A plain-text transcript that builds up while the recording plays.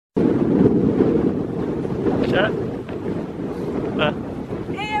Hey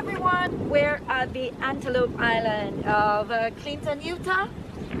everyone, we're at the Antelope Island of Clinton, Utah.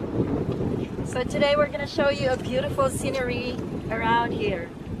 So today we're going to show you a beautiful scenery around here.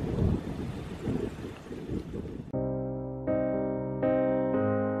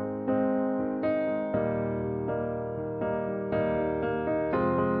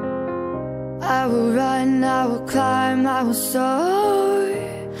 I will run, I will climb, I will soar.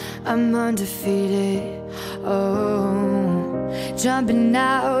 I'm undefeated. Oh, jumping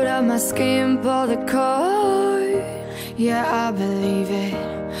out of my skin, pull the cord. Yeah, I believe it.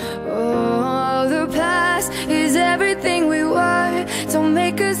 Oh, the past is everything we were. Don't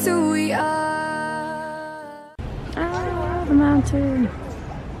make us who we are. Ah, the mountain.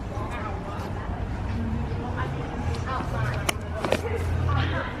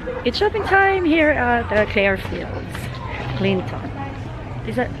 It's shopping time here at Clarefields, Clinton.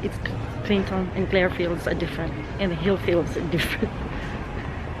 It's Clinton and Clarefields are different, and the Hillfields are different.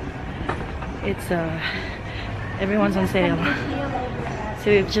 It's everyone's on sale.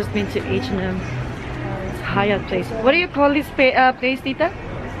 So we've just been to H&M. It's Hyatt place. What do you call this place, Tita?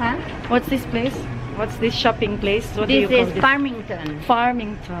 Huh? What's this place? What's this shopping place? What do you call This is this? Farmington.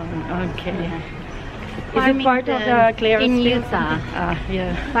 Farmington. Okay. Yeah. Is it part of the Clarefields? In Utah.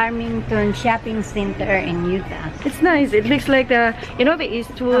 Yeah. Farmington Shopping Center in Utah. It's nice. It looks like the, you know, the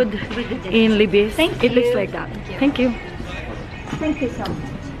Eastwood in Libis. Thank It looks you. like that. Thank you. Thank you so much.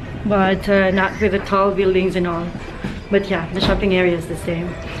 But not with the tall buildings and all. But yeah, the shopping area is the same.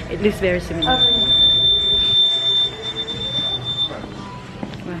 It looks very similar.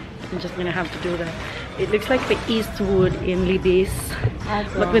 Well, I'm just gonna have to do that. It looks like the Eastwood in Libis,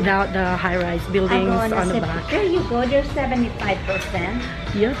 but without the high-rise buildings on the back. There you go. There's 75%.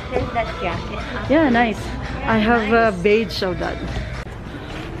 Yeah. There's that jacket. Yeah, nice. I have a beige of that.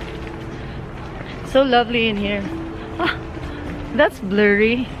 So lovely in here. Ah, that's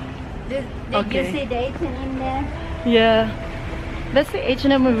blurry. Did Okay. you see the H&M in there? Yeah. That's the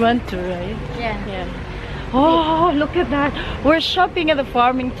H&M we went to, right? Yeah. Yeah. Oh, look at that. We're shopping at the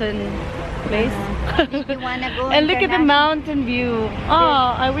Farmington place. If you wanna go And look at the international- mountain view.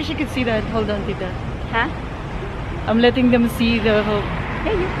 Oh, I wish you could see that. Hold on, Tita. Huh? I'm letting them see the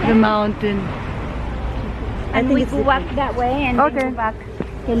Yeah, you the can. mountain. And think we it's go walk that way and Okay. then go back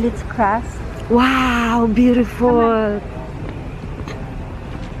till it's crossed. Wow, beautiful.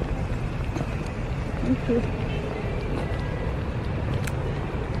 Thank you.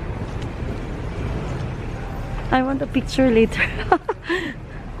 I want a picture later.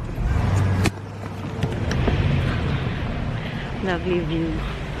 Lovely view.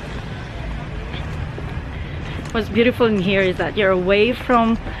 What's beautiful in here is that you're away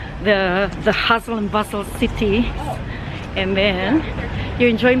from the hustle and bustle city, and then you're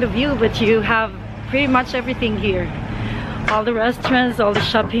enjoying the view, but you have pretty much everything here. All the restaurants, all the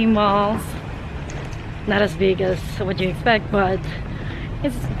shopping malls. Not as big as what you expect, but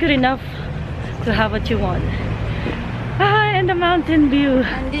it's good enough to have what you want. Ah, and the mountain view.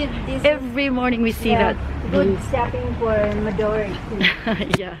 And this Every morning we see that. good shopping for Midori too.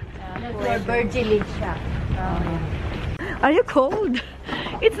 Yeah. For Virgil shop. Are you cold?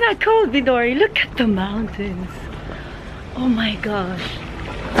 It's not cold, Midori. Look at the mountains. Oh my gosh.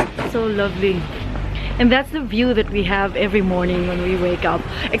 So lovely. And that's the view that we have every morning when we wake up.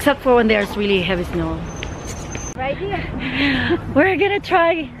 Except for when there's really heavy snow. Right here. We're gonna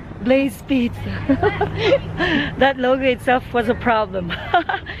try Blaze Pizza. That logo itself was a problem.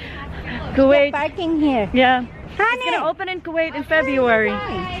 Kuwait. Parking here. Yeah. Honey. It's gonna open in Kuwait in February.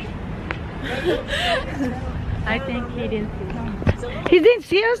 I think he didn't see us. He didn't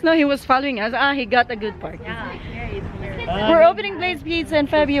see us? No, he was following us. Ah, he got a good part. We're opening Blaze Pizza in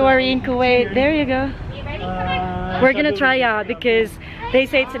February in Kuwait. There you go. We're gonna try out because they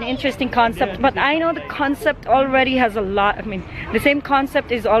say it's an interesting concept, but I know the concept already has a lot. I mean, the same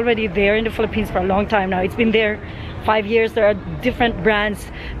concept is already there in the Philippines for a long time now. It's been there 5 years. There are different brands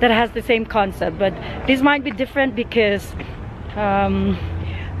that has the same concept, but this might be different because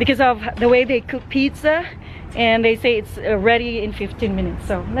of the way they cook pizza, and they say it's ready in 15 minutes.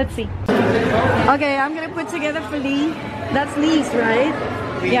 So let's see. Okay, I'm gonna put together for Lee. That's Lee's, right?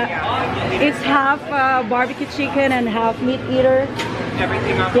 Yeah. It's half barbecue chicken and half meat eater.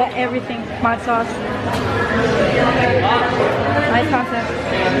 Everything on. Yeah, everything. Hot sauce. Nice concept.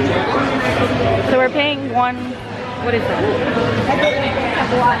 So we're paying what is that?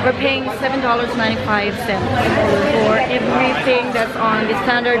 We're paying $7.95 for everything that's on the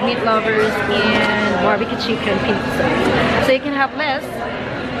standard meat lovers and barbecue chicken pizza. So you can have less,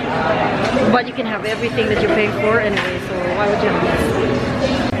 but you can have everything that you're paying for anyway, so why would you have less?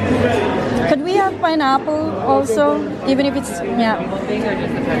 Could we have pineapple also, even if it's yeah.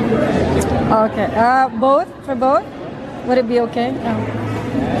 Okay. Both for both. Would it be okay? No.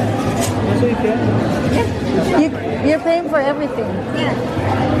 You're paying for everything. Yeah.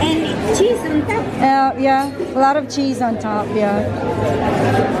 And cheese on top. Yeah, a lot of cheese on top. Yeah.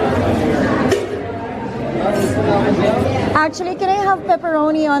 Actually, can I have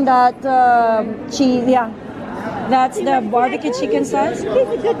pepperoni on that cheese? Yeah. That's the barbecue chicken sauce. He's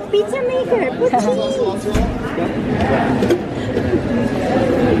a good pizza maker. Put cheese.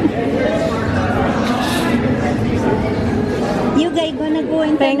 You guys gonna go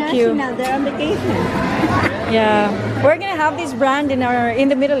international? They're on vacation. Yeah, we're gonna have this brand in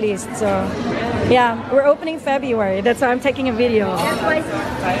the Middle East. So, yeah, we're opening February. That's why I'm taking a video. That's why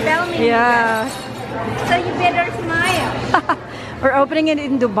tell me. Yeah. So you better smile. We're opening it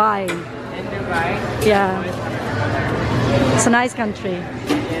in Dubai. In Dubai? Yeah. It's a nice country.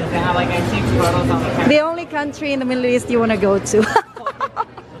 They have like antique photos on the camera. The only country in the Middle East you want to go to.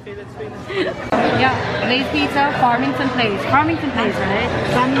 Yeah, Blaze Pizza, Farmington Place. Farmington Place, right?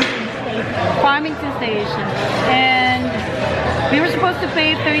 Farmington Station. And we were supposed to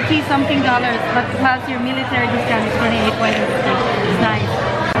pay $30 something, but plus your military discount is 28.50. It's nice.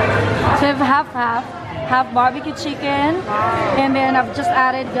 So we have half barbecue chicken, and then I've just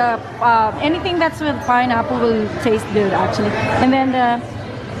added anything that's with pineapple will taste good actually. And then the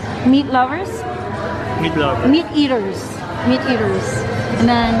meat lovers, meat eaters. And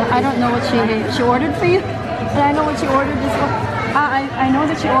then I don't know what she ordered for you, but I know what she ordered this one. I know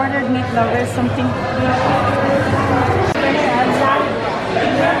that she ordered meat lovers something.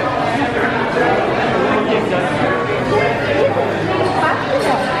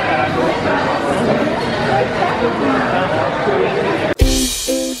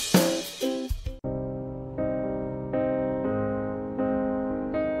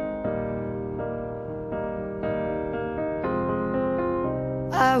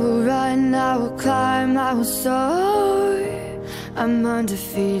 I will run, I will climb, I will soar. I'm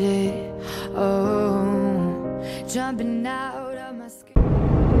undefeated. Oh, jumping out of my skin.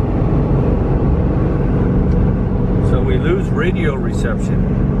 So we lose radio reception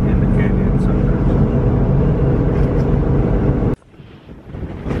in the canyon sometimes.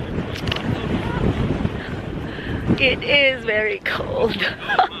 It is very cold.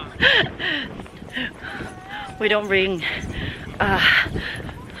 We don't bring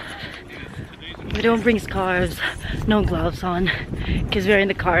scarves, no gloves on, because we're in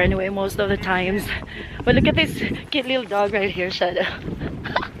the car anyway most of the times. But look at this cute little dog right here, Shadow.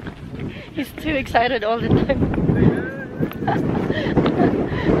 He's too excited all the time.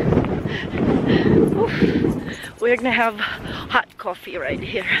 We're gonna have hot coffee right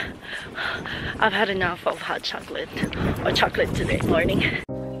here. I've had enough of hot chocolate or chocolate today morning.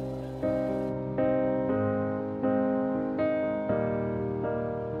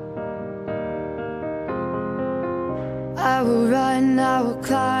 I will run, I will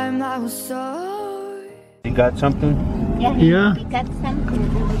climb, I will soar. You got something? Yeah, Yeah. he got something.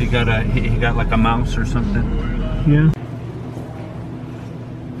 He got like a mouse or something? Yeah.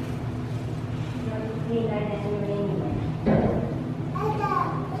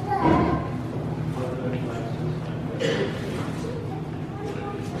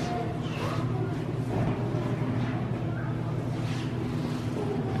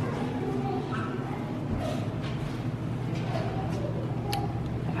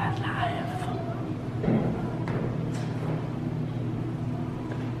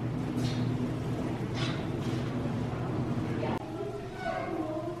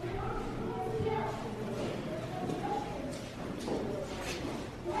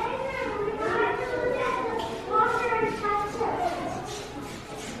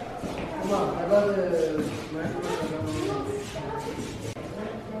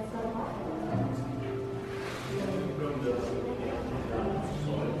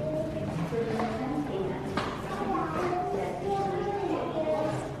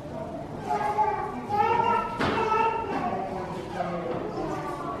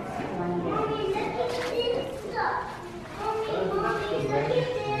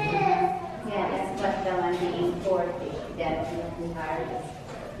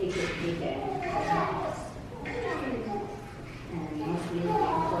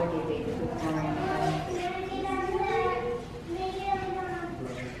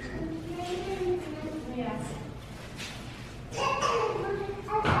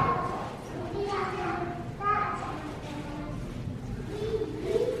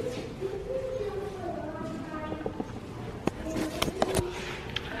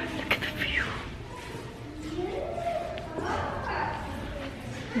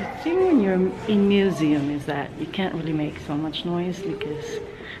 The thing when you're in museum is that you can't really make so much noise because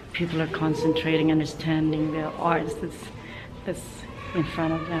people are concentrating, understanding the arts that's in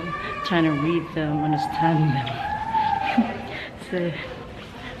front of them, trying to read them, understand them. So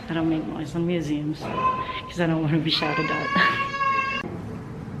I don't make noise in museums because I don't want to be shouted at.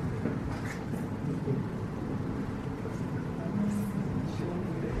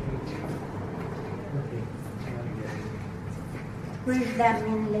 Where's that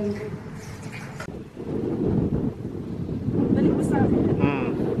main lady? Balik mo sa akin.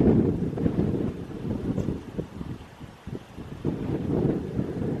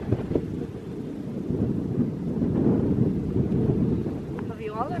 Have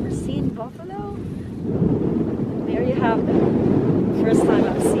you all ever seen buffalo? There you have them. First time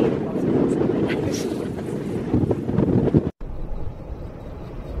I've seen buffaloes in my life.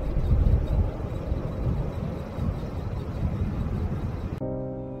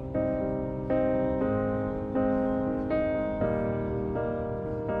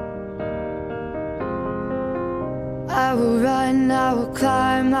 I will run, I will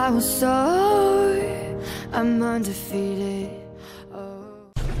climb, I will soar. I'm undefeated. Oh.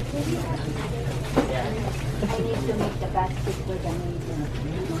 I need to make the basket for the maiden.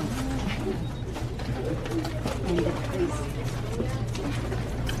 And the priest.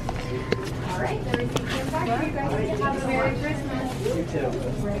 Alright, everything came back for you guys. Have a Merry Christmas. You too.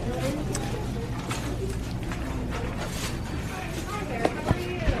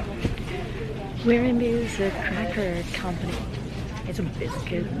 We're in this cracker company. It's a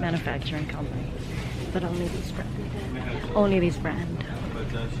biscuit manufacturing company, but only this brand. Only this brand.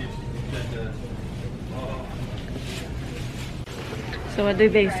 So what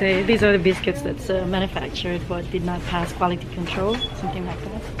did they say? These are the biscuits that's manufactured but did not pass quality control, something like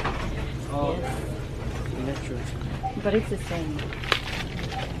that. Oh, Yes. But it's the same.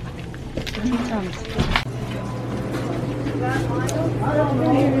 Sometimes.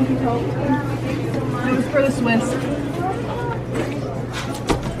 It was for the Swiss.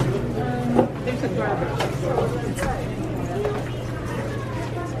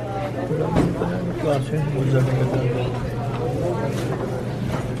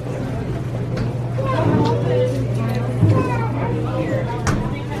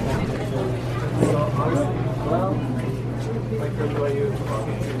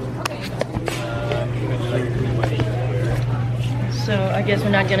 So I guess we're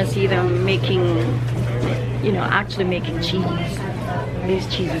not gonna see them making, you know, actually making cheese. These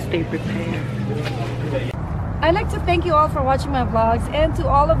cheeses they prepare. I'd like to thank you all for watching my vlogs, and to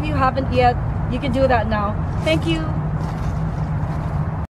all of you who haven't yet, you can do that now. Thank you.